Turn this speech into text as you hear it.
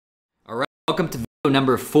welcome to video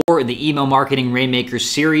number 4 in the Email Marketing Rainmaker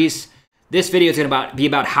series. This video is going to be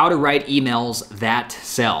about how to write emails that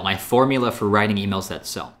sell, my formula for writing emails that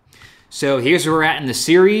sell. So here's where we're at in the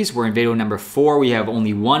series. We're in video number 4. We have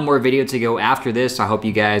only one more video to go after this. I hope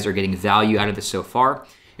you guys are getting value out of this so far.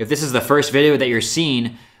 If this is the first video that you're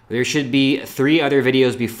seeing, there should be 3 other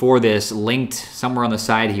videos before this linked somewhere on the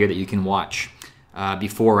side here that you can watch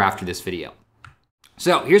before or after this video.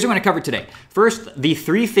 So here's what I'm going to cover today. First, the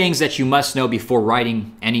 3 things that you must know before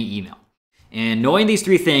writing any email. And knowing these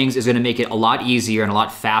 3 things is going to make it a lot easier and a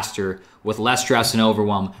lot faster with less stress and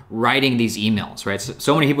overwhelm writing these emails, right?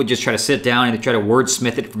 So many people just try to sit down and they try to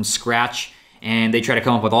wordsmith it from scratch and they try to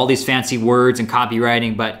come up with all these fancy words and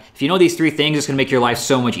copywriting. But if you know these 3 things, it's going to make your life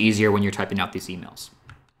so much easier when you're typing out these emails.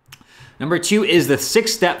 Number 2 is the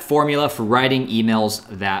 6-step formula for writing emails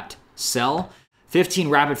that sell. 15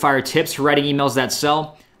 rapid fire tips for writing emails that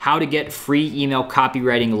sell. How to get free email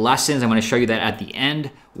copywriting lessons. I'm going to show you that at the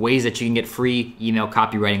end. Ways that you can get free email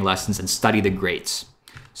copywriting lessons and study the greats.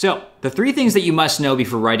 So the 3 things that you must know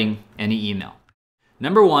before writing any email.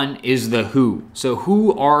 Number 1 is the who. So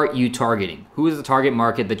who are you targeting? Who is the target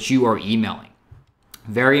market that you are emailing?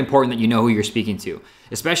 Very important that you know who you're speaking to,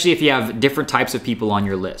 especially if you have different types of people on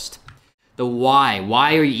your list. The why.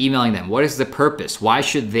 Why are you emailing them? What is the purpose? Why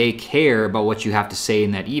should they care about what you have to say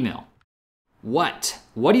in that email? What?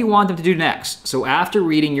 What do you want them to do next? So after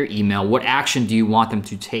reading your email, what action do you want them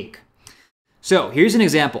to take? So here's an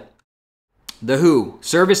example. The who,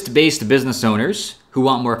 service-based business owners who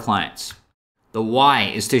want more clients. The why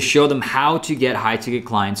is to show them how to get high-ticket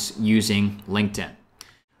clients using LinkedIn.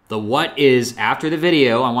 The what is, after the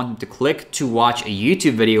video, I want them to click to watch a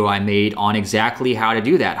YouTube video I made on exactly how to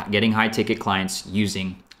do that, getting high-ticket clients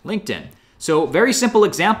using LinkedIn. So very simple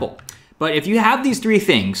example. But if you have these 3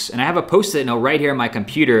 things, and I have a post-it note right here on my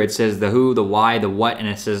computer, it says the who, the why, the what, and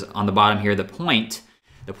it says on the bottom here, the point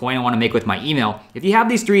I want to make with my email. If you have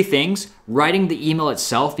these 3 things, writing the email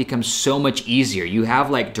itself becomes so much easier. You have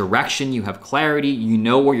like direction, you have clarity, you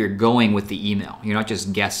know where you're going with the email. You're not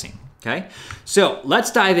just guessing. Okay, so let's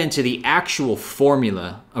dive into the actual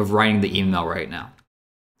formula of writing the email right now.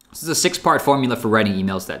 This is a 6-part formula for writing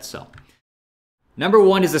emails that sell. Number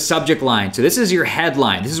 1 is the subject line. So this is your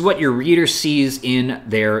headline. This is what your reader sees in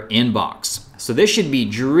their inbox. So this should be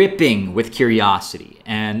dripping with curiosity.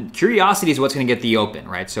 And curiosity is what's going to get the open,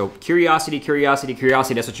 right? So curiosity, curiosity,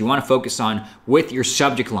 curiosity, that's what you want to focus on with your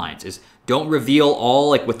subject lines. Is don't reveal all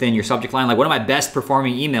like within your subject line. Like one of my best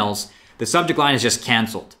performing emails, the subject line is just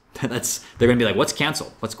canceled. They're going to be like, what's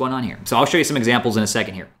canceled? What's going on here? So I'll show you some examples in a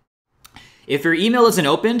second here. If your email isn't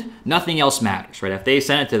opened, nothing else matters, right? If they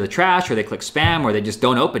send it to the trash or they click spam or they just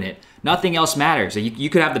don't open it, nothing else matters. You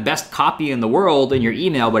could have the best copy in the world in your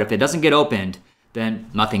email, but if it doesn't get opened,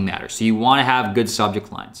 then nothing matters. So you want to have good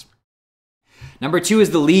subject lines. Number 2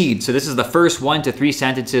 is the lead. So this is the first 1 to 3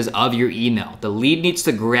 sentences of your email. The lead needs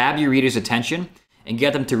to grab your reader's attention and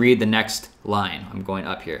get them to read the next line. I'm going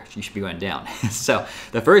up here. You should be going down. So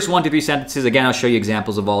the first 1 to 3 sentences, again, I'll show you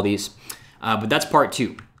examples of all these, but that's part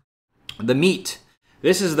 2. The meat.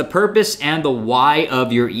 This is the purpose and the why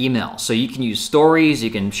of your email. So you can use stories,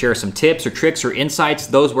 you can share some tips or tricks or insights.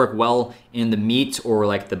 Those work well in the meat or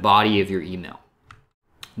like the body of your email.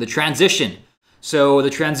 The transition. So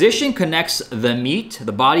the transition connects the meat,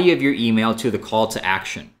 the body of your email, to the call to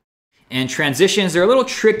action. And transitions, they're a little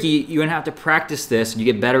tricky. You're gonna have to practice this and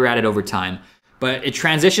you get better at it over time. But it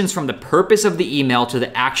transitions from the purpose of the email to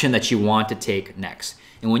the action that you want to take next.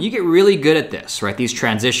 And when you get really good at this, right, these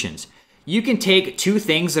transitions, you can take 2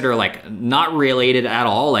 things that are like not related at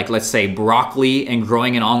all, like let's say broccoli and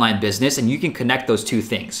growing an online business, and you can connect those 2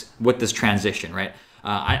 things with this transition, right?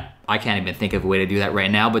 I can't even think of a way to do that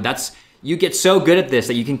right now, but you get so good at this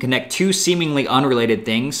that you can connect 2 seemingly unrelated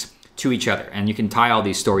things to each other, and you can tie all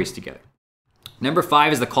these stories together. Number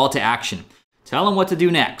 5 is the call to action. Tell them what to do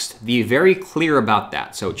next. Be very clear about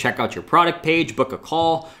that. So check out your product page, book a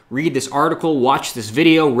call, read this article, watch this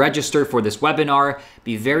video, register for this webinar.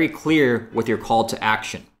 Be very clear with your call to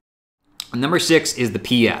action. And number 6 is the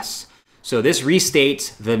PS. So this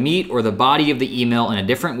restates the meat or the body of the email in a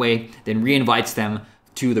different way, then reinvites them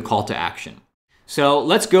to the call to action. So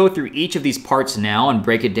let's go through each of these parts now and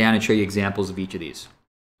break it down and show you examples of each of these.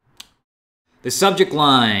 The subject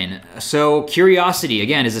line. So curiosity,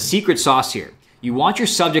 again, is a secret sauce here. You want your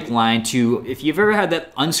subject line to, if you've ever had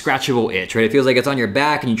that unscratchable itch, right? It feels like it's on your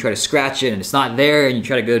back and you try to scratch it and it's not there and you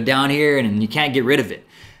try to go down here and you can't get rid of it.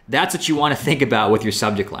 That's what you want to think about with your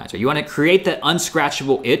subject lines. So you want to create that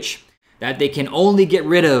unscratchable itch that they can only get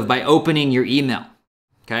rid of by opening your email.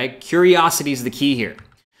 Okay? Curiosity is the key here.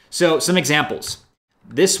 So some examples.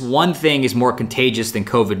 This one thing is more contagious than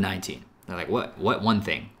COVID-19. They're like, what one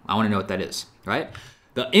thing? I want to know what that is, right?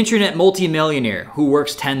 The internet multimillionaire who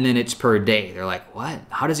works 10 minutes per day. They're like, what?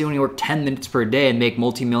 How does he only work 10 minutes per day and make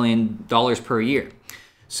multi-million dollars per year?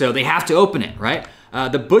 So they have to open it, right?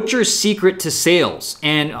 The butcher's secret to sales.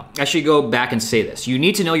 And I should go back and say this. You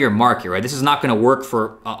need to know your market, right? This is not going to work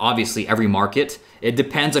for obviously every market. It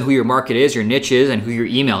depends on who your market is, your niche is, and who you're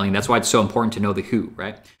emailing. That's why it's so important to know the who,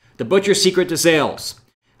 right? The butcher's secret to sales.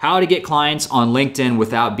 How to get clients on LinkedIn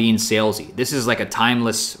without being salesy. This is like a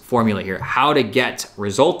timeless formula here. How to get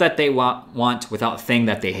result that they want without thing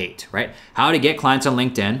that they hate, right? How to get clients on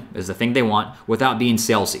LinkedIn is the thing they want without being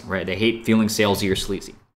salesy, right? They hate feeling salesy or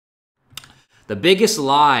sleazy. The biggest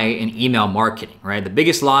lie in email marketing, right? The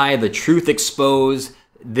biggest lie, the truth exposed,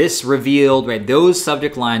 this revealed, right? Those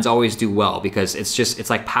subject lines always do well because it's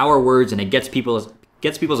like power words and it gets people's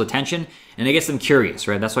attention and it gets them curious,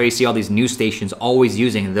 right? That's why you see all these news stations always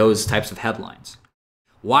using those types of headlines.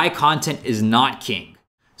 Why content is not king.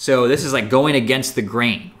 So this is like going against the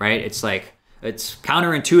grain, right? It's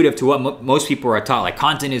counterintuitive to what most people are taught. Like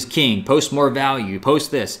content is king, post more value, post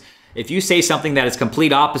this. If you say something that is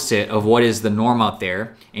complete opposite of what is the norm out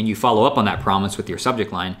there and you follow up on that promise with your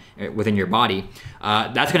subject line within your body,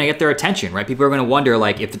 that's gonna get their attention, right? People are gonna wonder,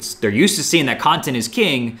 like, they're used to seeing that content is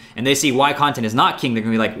king and they see why content is not king, they're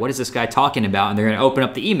gonna be like, what is this guy talking about? And they're gonna open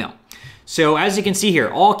up the email. So as you can see here,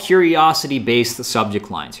 all curiosity-based subject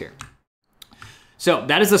lines here. So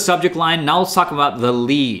that is the subject line. Now let's talk about the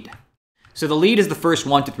lead. So the lead is the first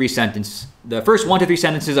 1 to 3 sentences. The first 1 to 3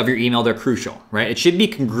 sentences of your email, they're crucial, right? It should be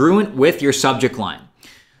congruent with your subject line.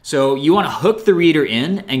 So you want to hook the reader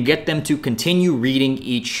in and get them to continue reading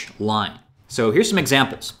each line. So here's some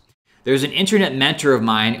examples. There's an internet mentor of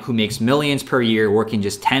mine who makes millions per year working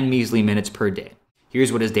just 10 measly minutes per day.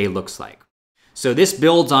 Here's what his day looks like. So this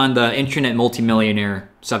builds on the internet multimillionaire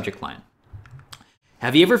subject line.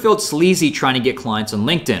 Have you ever felt sleazy trying to get clients on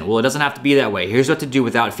LinkedIn? Well, it doesn't have to be that way. Here's what to do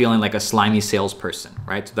without feeling like a slimy salesperson,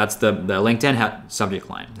 right? So that's the LinkedIn subject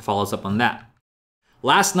line. It follows up on that.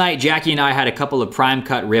 Last night, Jackie and I had a couple of prime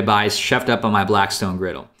cut ribeyes chefed up on my Blackstone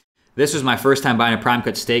griddle. This was my first time buying a prime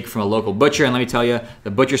cut steak from a local butcher, and let me tell you, the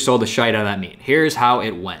butcher sold the shite out of that meat. Here's how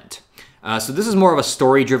it went. So this is more of a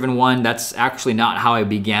story-driven one. That's actually not how I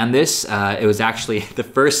began this. It was actually, the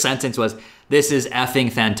first sentence was, "This is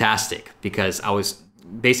effing fantastic," because I was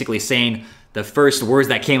basically saying the first words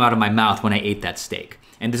that came out of my mouth when I ate that steak.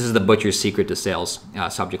 And this is the butcher's secret to sales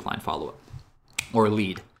subject line follow-up or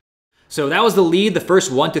lead. So that was the lead, the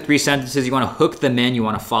first 1 to 3 sentences. You want to hook them in. You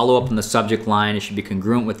want to follow up on the subject line. It should be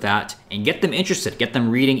congruent with that and get them interested, get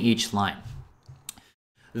them reading each line.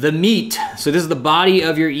 The meat. So this is the body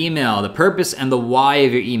of your email, the purpose and the why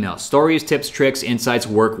of your email. Stories, tips, tricks, insights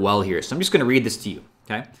work well here. So I'm just going to read this to you,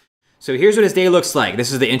 okay? So here's what his day looks like.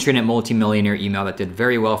 This is the internet multimillionaire email that did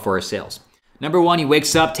very well for our sales. Number 1, he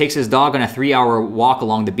wakes up, takes his dog on a 3-hour walk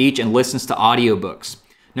along the beach and listens to audiobooks.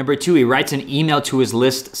 Number 2, he writes an email to his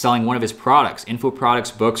list selling one of his products, info products,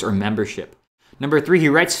 books, or membership. Number 3, he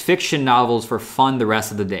writes fiction novels for fun the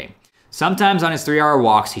rest of the day. Sometimes on his 3-hour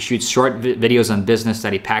walks, he shoots short videos on business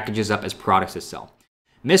that he packages up as products to sell.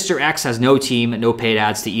 Mr. X has no team, no paid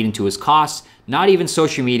ads to eat into his costs, not even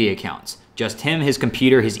social media accounts. Just him, his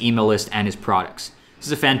computer, his email list, and his products. This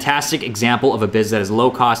is a fantastic example of a business that is low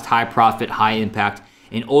cost, high profit, high impact,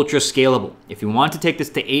 and ultra scalable. If you want to take this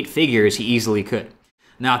to 8 figures, he easily could.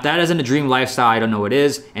 Now, if that isn't a dream lifestyle, I don't know what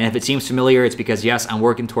is. And if it seems familiar, it's because yes, I'm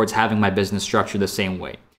working towards having my business structured the same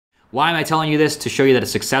way. Why am I telling you this? To show you that a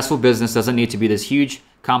successful business doesn't need to be this huge,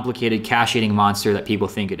 complicated, cash-eating monster that people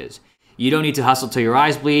think it is. You don't need to hustle till your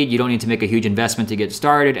eyes bleed. You don't need to make a huge investment to get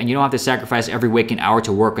started. And you don't have to sacrifice every waking hour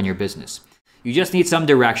to work on your business. You just need some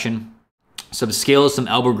direction, some skills, some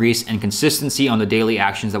elbow grease, and consistency on the daily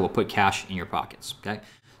actions that will put cash in your pockets, okay?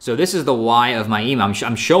 So this is the why of my email.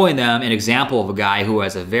 I'm showing them an example of a guy who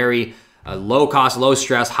has a very low cost, low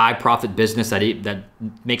stress, high profit business that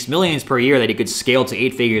makes millions per year that he could scale to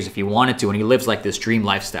 8 figures if he wanted to, and he lives like this dream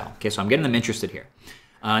lifestyle. Okay, so I'm getting them interested here.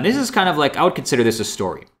 This is kind of like, I would consider this a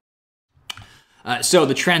story. So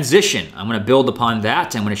the transition, I'm gonna build upon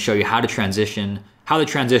that. I'm gonna show you how the transition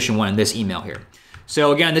went in this email here.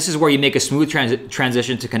 So again, this is where you make a smooth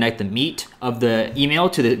transition to connect the meat of the email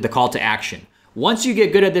to the call to action. Once you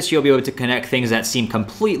get good at this, you'll be able to connect things that seem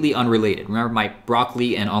completely unrelated. Remember my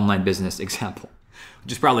broccoli and online business example,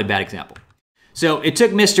 which is probably a bad example. So it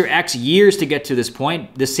took Mr. X years to get to this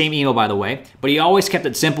point, this same email by the way, but he always kept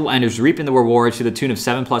it simple and is reaping the rewards to the tune of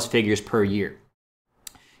 7+ figures per year.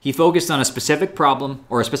 He focused on a specific problem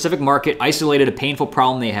or a specific market, isolated a painful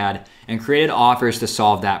problem they had, and created offers to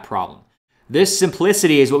solve that problem. This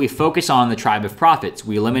simplicity is what we focus on in the Tribe of Profits.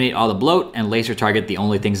 We eliminate all the bloat and laser target the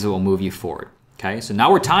only things that will move you forward. Okay, so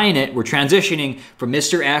now we're transitioning from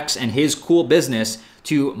Mr. X and his cool business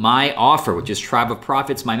to my offer, which is Tribe of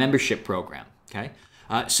Profits, my membership program. Okay,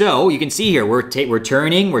 so you can see here, we're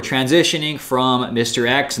transitioning from Mr.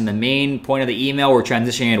 X and the main point of the email, we're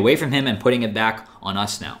transitioning it away from him and putting it back on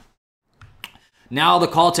us now. Now the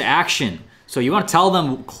call to action. So you want to tell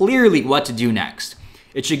them clearly what to do next.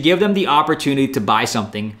 It should give them the opportunity to buy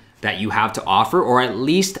something that you have to offer, or at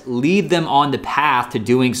least lead them on the path to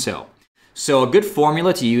doing so. So a good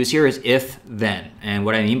formula to use here is if then. And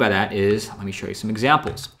what I mean by that is, let me show you some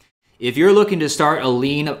examples. If you're looking to start a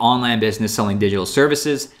lean online business selling digital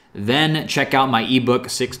services, then check out my ebook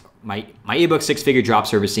my ebook 6-Figure Drop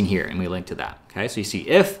Servicing here, and we link to that. Okay, so you see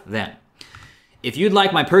if then. If you'd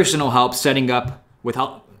like my personal help setting up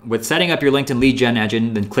setting up your LinkedIn lead gen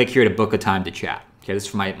engine, then click here to book a time to chat. Okay, this is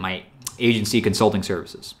for my agency consulting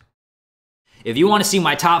services. If you want to see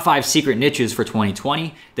my top 5 secret niches for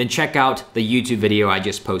 2020, then check out the YouTube video I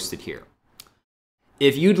just posted here.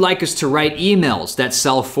 If you'd like us to write emails that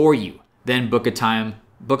sell for you, then book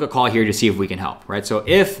a call here to see if we can help, right? So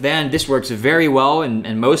if then, this works very well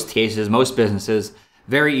in most cases, most businesses,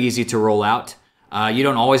 very easy to roll out. You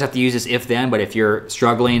don't always have to use this if then, but if you're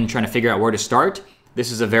struggling, trying to figure out where to start,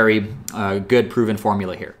 this is a very good proven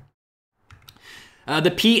formula here.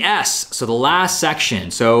 The PS, so the last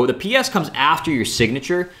section. So the PS comes after your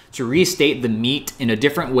signature to restate the meat in a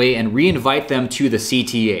different way and re-invite them to the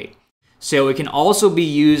CTA. So it can also be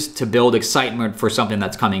used to build excitement for something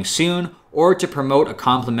that's coming soon or to promote a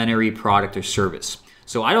complimentary product or service.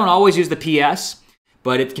 So I don't always use the PS,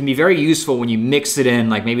 but it can be very useful when you mix it in,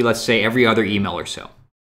 like maybe let's say every other email or so.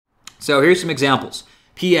 So here's some examples.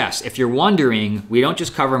 PS, if you're wondering, we don't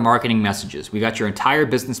just cover marketing messages. We got your entire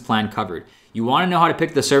business plan covered. You want to know how to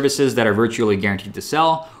pick the services that are virtually guaranteed to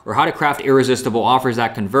sell, or how to craft irresistible offers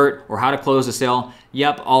that convert, or how to close a sale?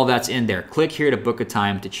 Yep, all that's in there. Click here to book a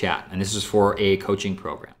time to chat. And this is for a coaching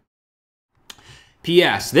program.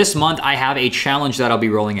 PS, this month I have a challenge that I'll be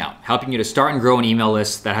rolling out, helping you to start and grow an email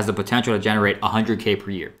list that has the potential to generate 100K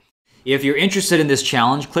per year. If you're interested in this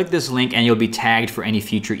challenge, click this link and you'll be tagged for any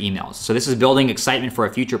future emails. So this is building excitement for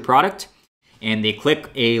a future product, and they click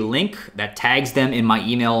a link that tags them in my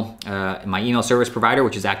email service provider,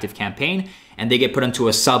 which is ActiveCampaign, and they get put into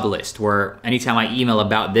a sub list where anytime I email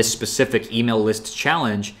about this specific email list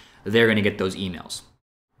challenge, they're gonna get those emails.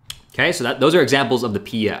 Okay, so those are examples of the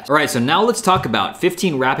PS. All right, so now let's talk about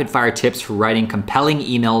 15 rapid fire tips for writing compelling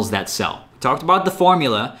emails that sell. We talked about the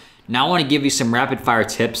formula. Now I want to give you some rapid fire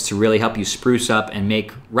tips to really help you spruce up and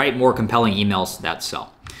write more compelling emails that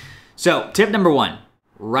sell. So tip number 1,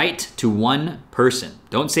 write to one person.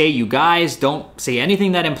 Don't say you guys, don't say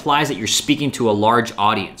anything that implies that you're speaking to a large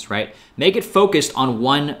audience, right? Make it focused on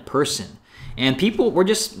one person. And people,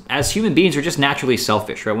 as human beings, we're just naturally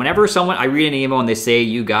selfish, right? Whenever I read an email and they say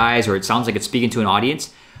you guys, or it sounds like it's speaking to an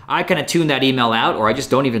audience, I kind of tune that email out, or I just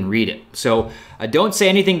don't even read it. So don't say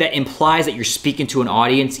anything that implies that you're speaking to an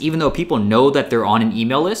audience, even though people know that they're on an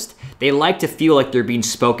email list. They like to feel like they're being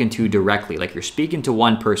spoken to directly, like you're speaking to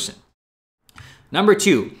one person. Number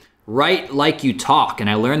 2, write like you talk. And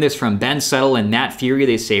I learned this from Ben Settle and Nat Fury.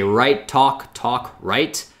 They say write, talk, talk,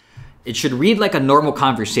 write. It should read like a normal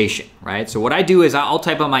conversation, right? So what I do is I'll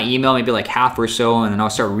type out my email, maybe like half or so, and then I'll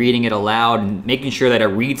start reading it aloud and making sure that it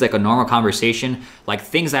reads like a normal conversation, like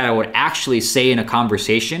things that I would actually say in a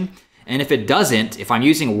conversation. And if it doesn't, if I'm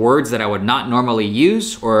using words that I would not normally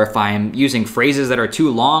use, or if I'm using phrases that are too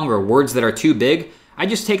long or words that are too big, I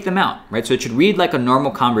just take them out, right? So it should read like a normal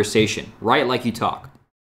conversation, write like you talk.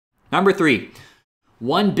 Number 3,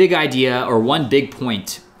 one big idea or one big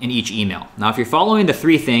point in each email. Now, if you're following the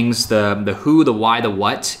 3 things, the who, the why, the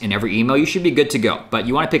what in every email, you should be good to go. But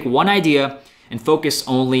you want to pick one idea and focus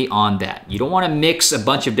only on that. You don't want to mix a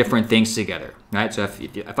bunch of different things together, right? So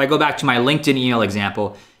if I go back to my LinkedIn email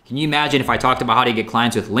example, can you imagine if I talked about how to get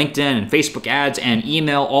clients with LinkedIn and Facebook ads and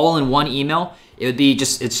email all in one email? It would be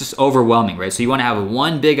it's just overwhelming, right? So you want to have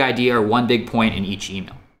one big idea or one big point in each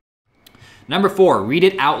email. Number 4, read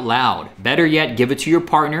it out loud. Better yet, give it to your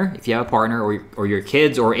partner, if you have a partner, or your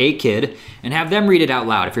kids or a kid, and have them read it out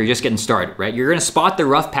loud if you're just getting started, right? You're gonna spot the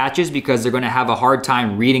rough patches because they're gonna have a hard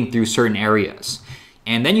time reading through certain areas.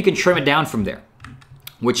 And then you can trim it down from there,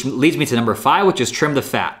 which leads me to number 5, which is trim the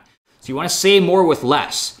fat. So you wanna say more with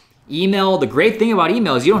less. Email, the great thing about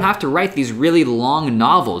email is you don't have to write these really long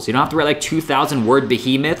novels. You don't have to write like 2,000 word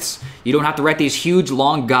behemoths. You don't have to write these huge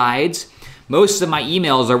long guides. Most of my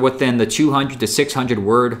emails are within the 200 to 600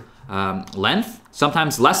 word length,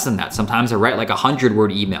 sometimes less than that. Sometimes I write like 100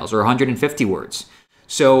 word emails or 150 words.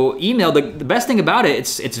 So email, the best thing about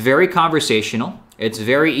it, it's very conversational. It's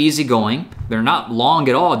very easygoing. They're not long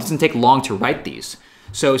at all. It doesn't take long to write these.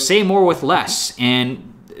 So say more with less.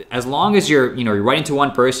 And as long as you're writing to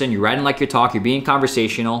one person, you're writing like your talk, you're being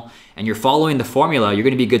conversational, and you're following the formula, you're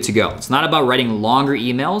gonna be good to go. It's not about writing longer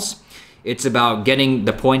emails. It's about getting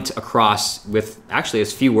the point across with actually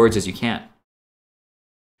as few words as you can.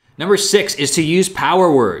 Number 6 is to use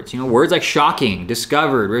power words. Words like shocking,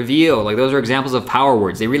 discovered, reveal, like those are examples of power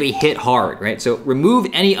words. They really hit hard, right? So remove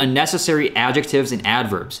any unnecessary adjectives and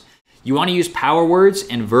adverbs. You want to use power words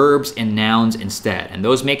and verbs and nouns instead, and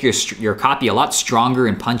those make your copy a lot stronger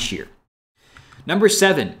and punchier. Number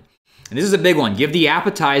 7, and this is a big one, give the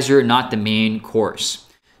appetizer, not the main course.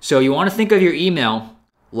 So you want to think of your email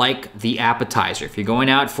like the appetizer. If you're going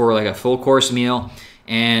out for like a full course meal,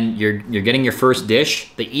 and you're getting your first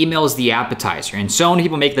dish, the email is the appetizer. And so many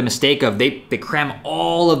people make the mistake of they cram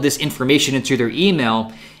all of this information into their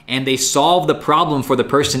email and they solve the problem for the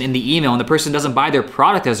person in the email and the person doesn't buy their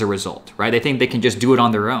product as a result, right? They think they can just do it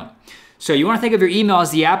on their own. So you want to think of your email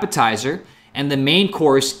as the appetizer, and the main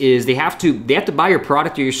course is they have to buy your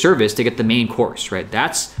product or your service to get the main course, right?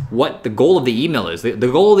 That's what the goal of the email is. The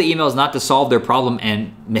goal of the email is not to solve their problem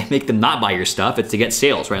and make them not buy your stuff, it's to get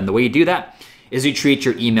sales, right? And the way you do that is you treat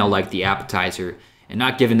your email like the appetizer and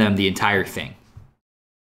not giving them the entire thing.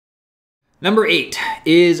 Number 8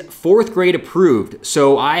 is 4th grade approved.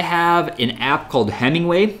 So I have an app called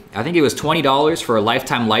Hemingway. I think it was $20 for a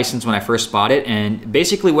lifetime license when I first bought it. And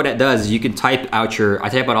basically what it does is you can I type out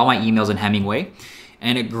all my emails in Hemingway,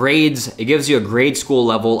 and it gives you a grade school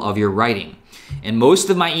level of your writing. And most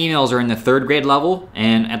of my emails are in the 3rd grade level,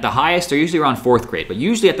 and at the highest they're usually around 4th grade, but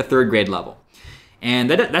usually at the 3rd grade level.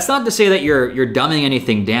 And that's not to say that you're dumbing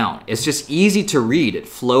anything down. It's just easy to read. It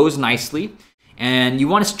flows nicely. And you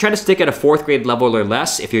want to try to stick at a 4th grade level or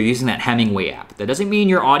less if you're using that Hemingway app. That doesn't mean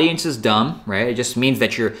your audience is dumb, right? It just means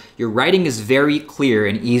that your writing is very clear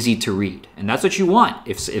and easy to read. And that's what you want.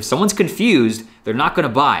 If someone's confused, they're not going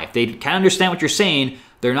to buy. If they can't understand what you're saying,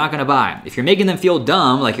 they're not going to buy. If you're making them feel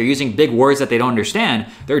dumb, like you're using big words that they don't understand,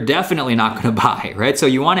 they're definitely not going to buy, right? So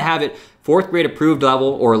you want to have it 4th grade approved level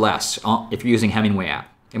or less if you're using Hemingway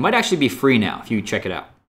app. It might actually be free now if you check it out.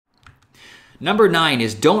 Number 9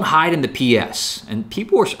 is don't hide in the PS. And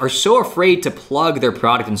people are so afraid to plug their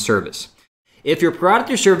product and service. If your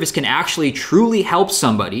product or service can actually truly help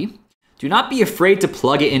somebody, do not be afraid to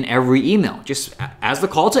plug it in every email. Just as the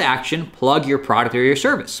call to action, plug your product or your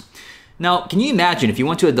service. Now, can you imagine if you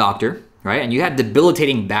went to a doctor, right, and you had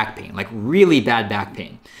debilitating back pain, like really bad back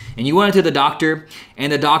pain, and you went to the doctor,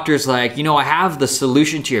 and the doctor's like, I have the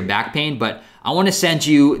solution to your back pain, but I want to send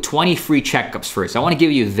you 20 free checkups first. I want to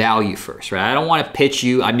give you value first, right? I don't want to pitch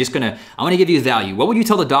you. I want to give you value. What would you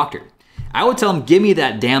tell the doctor? I would tell him, give me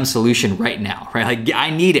that damn solution right now, right? Like,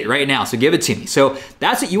 I need it right now, so give it to me. So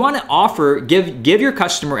that's what you want to offer. Give your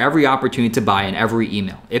customer every opportunity to buy in every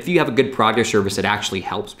email. If you have a good product or service that actually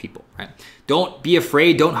helps people, right? Don't be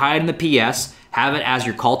afraid. Don't hide in the PS. Have it as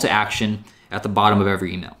your call to action at the bottom of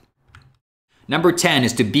every email. Number 10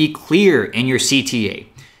 is to be clear in your CTA.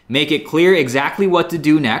 Make it clear exactly what to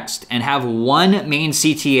do next and have one main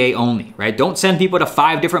CTA only, right? Don't send people to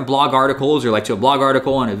 5 different blog articles or like to a blog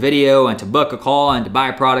article and a video and to book a call and to buy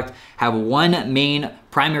a product. Have one main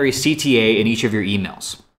primary CTA in each of your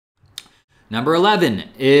emails. Number 11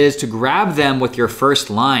 is to grab them with your first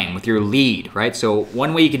line, with your lead, right? So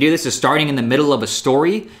one way you can do this is starting in the middle of a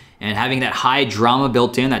story and having that high drama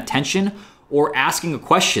built in, that tension, or asking a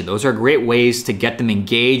question. Those are great ways to get them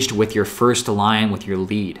engaged with your first line, with your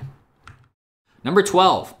lead. Number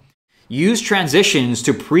 12, use transitions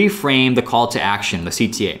to pre-frame the call to action, the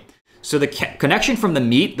CTA. So the connection from the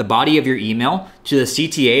meat, the body of your email, to the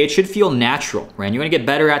CTA, it should feel natural, right? And you're gonna get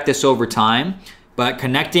better at this over time, but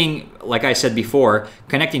connecting, like I said before,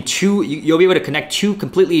 you'll be able to connect 2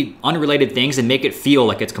 completely unrelated things and make it feel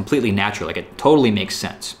like it's completely natural, like it totally makes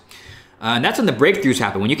sense. And that's when the breakthroughs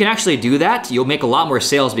happen. When you can actually do that, you'll make a lot more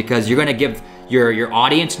sales because you're gonna give your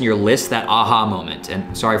audience and your list that aha moment.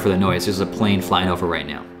 And sorry for the noise, there's a plane flying over right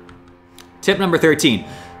now. Tip number 13,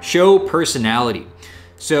 show personality.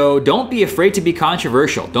 So don't be afraid to be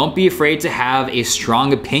controversial. Don't be afraid to have a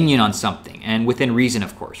strong opinion on something, and within reason,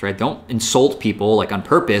 of course, right? Don't insult people like on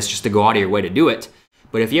purpose just to go out of your way to do it.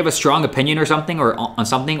 But if you have a strong opinion or something or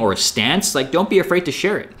a stance, like don't be afraid to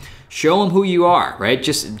share it. Show them who you are, right?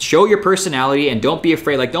 Just show your personality and don't be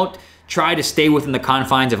afraid. Like don't try to stay within the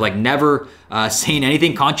confines of like never saying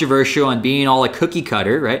anything controversial and being all like cookie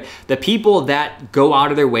cutter, right? The people that go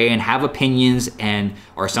out of their way and have opinions and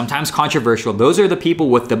are sometimes controversial, those are the people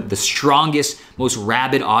with the strongest, most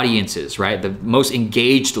rabid audiences, right? The most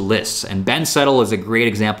engaged lists. And Ben Settle is a great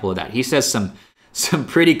example of that. He says some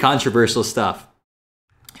pretty controversial stuff.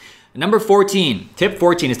 Number 14, tip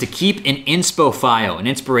 14 is to keep an inspo file, an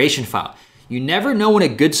inspiration file. You never know when a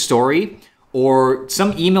good story or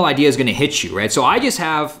some email idea is gonna hit you, right? So I just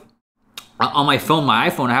have, on my phone, my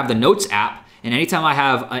iPhone, I have the Notes app, and anytime I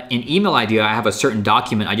have an email idea, I have a certain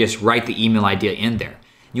document, I just write the email idea in there.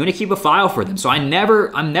 You wanna keep a file for them. So I'm never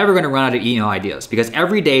gonna run out of email ideas because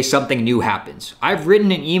every day something new happens. I've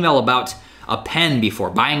written an email about a pen before,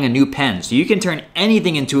 buying a new pen. So you can turn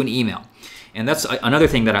anything into an email. And that's another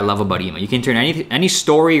thing that I love about email. You can turn any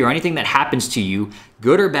story or anything that happens to you,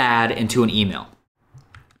 good or bad, into an email.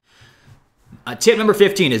 Tip number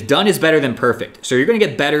 15 is done is better than perfect. So you're gonna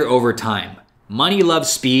get better over time. Money loves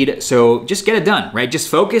speed, so just get it done, right? Just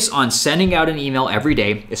focus on sending out an email every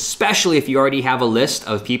day, especially if you already have a list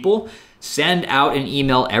of people. Send out an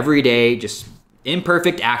email every day, just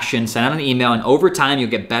imperfect action, send out an email, and over time you'll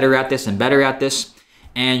get better at this and better at this,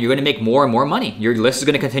 and you're gonna make more and more money. Your list is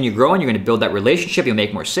gonna continue growing, you're gonna build that relationship, you'll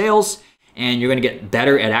make more sales, and you're gonna get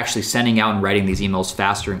better at actually sending out and writing these emails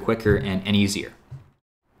faster and quicker and easier.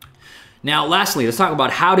 Now, lastly, let's talk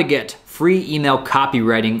about how to get free email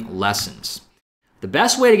copywriting lessons. The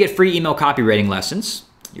best way to get free email copywriting lessons,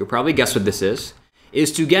 you'll probably guess what this is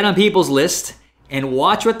to get on people's list and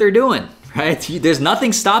watch what they're doing, right? There's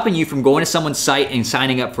nothing stopping you from going to someone's site and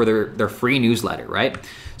signing up for their free newsletter, right?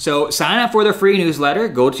 So sign up for their free newsletter,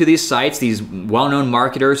 go to these sites, these well-known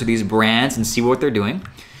marketers or these brands and see what they're doing.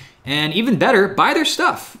 And even better, buy their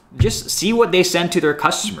stuff. Just see what they send to their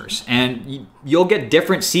customers. And you'll get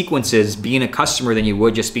different sequences being a customer than you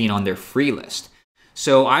would just being on their free list.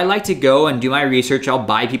 So I like to go and do my research. I'll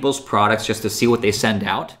buy people's products just to see what they send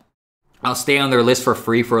out. I'll stay on their list for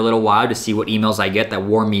free for a little while to see what emails I get that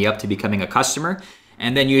warm me up to becoming a customer.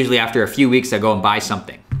 And then usually after a few weeks, I go and buy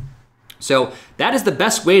something. So that is the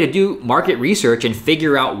best way to do market research and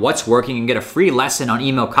figure out what's working and get a free lesson on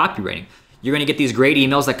email copywriting. You're gonna get these great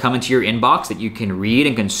emails that come into your inbox that you can read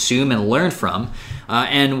and consume and learn from.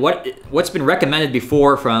 And what's been recommended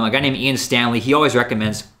before from a guy named Ian Stanley, he always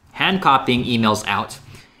recommends hand copying emails out.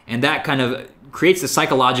 And that kind of creates the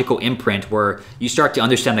psychological imprint where you start to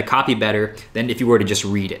understand the copy better than if you were to just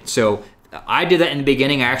read it. So I did that in the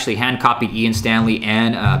beginning. I actually hand copied Ian Stanley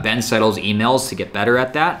and Ben Settle's emails to get better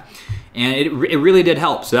at that. And it really did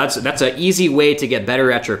help. So that's an easy way to get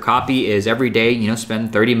better at your copy is every day,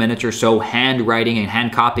 spend 30 minutes or so hand writing and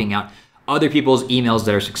hand copying out other people's emails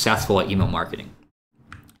that are successful at email marketing.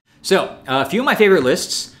 So a few of my favorite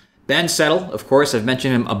lists. Ben Settle, of course, I've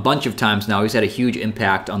mentioned him a bunch of times now. He's had a huge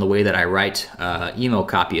impact on the way that I write email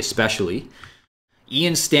copy especially.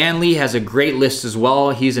 Ian Stanley has a great list as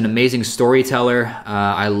well. He's an amazing storyteller.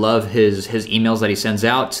 I love his emails that he sends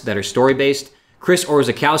out that are story-based. Chris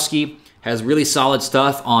Orzechowski has really solid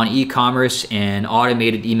stuff on e-commerce and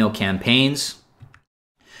automated email campaigns.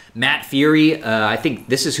 Matt Fury, I think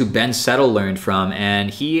this is who Ben Settle learned from,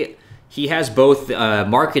 and he has both a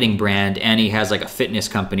marketing brand and he has like a fitness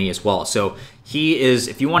company as well. So he is,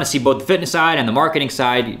 if you want to see both the fitness side and the marketing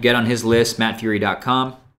side, get on his list,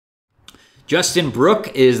 mattfury.com. Justin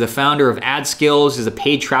Brook is the founder of AdSkills, is a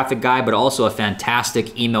paid traffic guy, but also a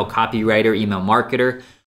fantastic email copywriter, email marketer.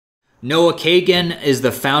 Noah Kagan is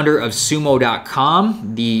the founder of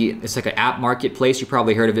sumo.com. It's like an app marketplace. You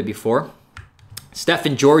probably heard of it before.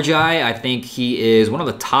 Stefan Georgi, I think he is one of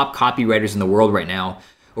the top copywriters in the world right now.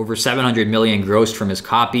 Over 700 million grossed from his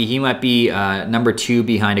copy. He might be number 2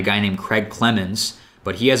 behind a guy named Craig Clemens,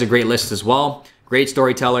 but he has a great list as well. Great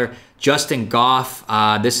storyteller. Justin Goff,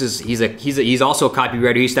 he's also a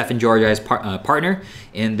copywriter. He's Stefan Georgi's partner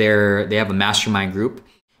in they have a mastermind group.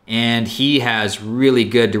 And he has really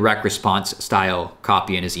good direct response style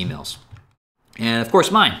copy in his emails. And of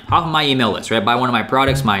course mine, hop on my email list, right? Buy one of my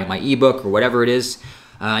products, my ebook or whatever it is,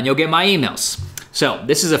 and you'll get my emails. So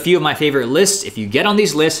this is a few of my favorite lists. If you get on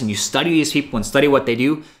these lists and you study these people and study what they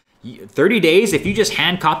do, 30 days, if you just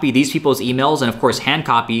hand copy these people's emails, and of course hand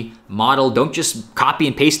copy, model, don't just copy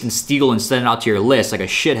and paste and steal and send it out to your list like a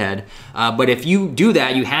shithead. But if you do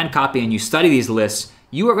that, you hand copy and you study these lists,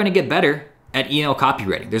 you are gonna get better at email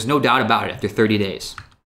copywriting. There's no doubt about it after 30 days.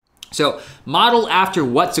 So model after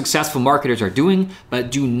what successful marketers are doing,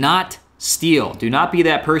 but do not steal. Do not be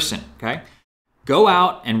that person, okay? Go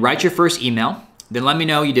out and write your first email. then let me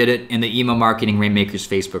know you did it in the Email Marketing Rainmakers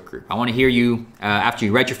Facebook group. I want to hear you after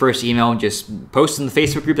you write your first email. Just post in the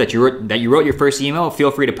Facebook group that you wrote your first email.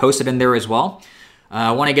 Feel free to post it in there as well.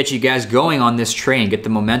 I want to get you guys going on this train, get the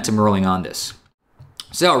momentum rolling on this.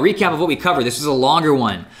 So, recap of what we covered. This is a longer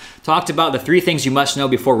one. Talked about the 3 things you must know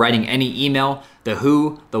before writing any email: the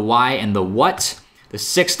who, the why, and the what. The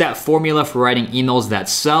 6-step formula for writing emails that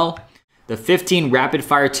sell. The 15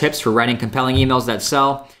 rapid-fire tips for writing compelling emails that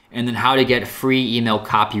sell. And then how to get free email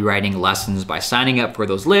copywriting lessons by signing up for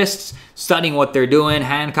those lists, studying what they're doing,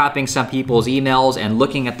 hand copying some people's emails, and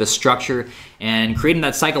looking at the structure and creating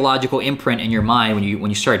that psychological imprint in your mind when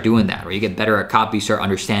you start doing that, or you get better at copy, you start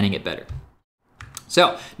understanding it better.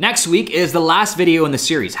 So next week is the last video in the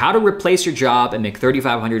series, how to replace your job and make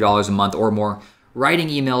 $3,500 a month or more writing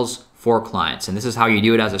emails for clients. And this is how you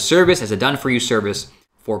do it as a service, as a done-for-you service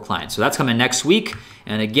for clients. So that's coming next week.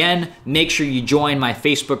 And again, make sure you join my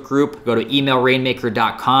Facebook group. Go to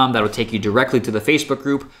emailrainmaker.com. That'll take you directly to the Facebook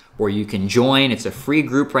group where you can join. It's a free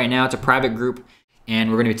group right now. It's a private group. And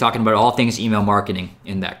we're going to be talking about all things email marketing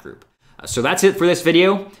in that group. So that's it for this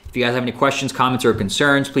video. If you guys have any questions, comments, or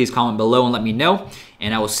concerns, please comment below and let me know.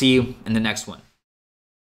 And I will see you in the next one.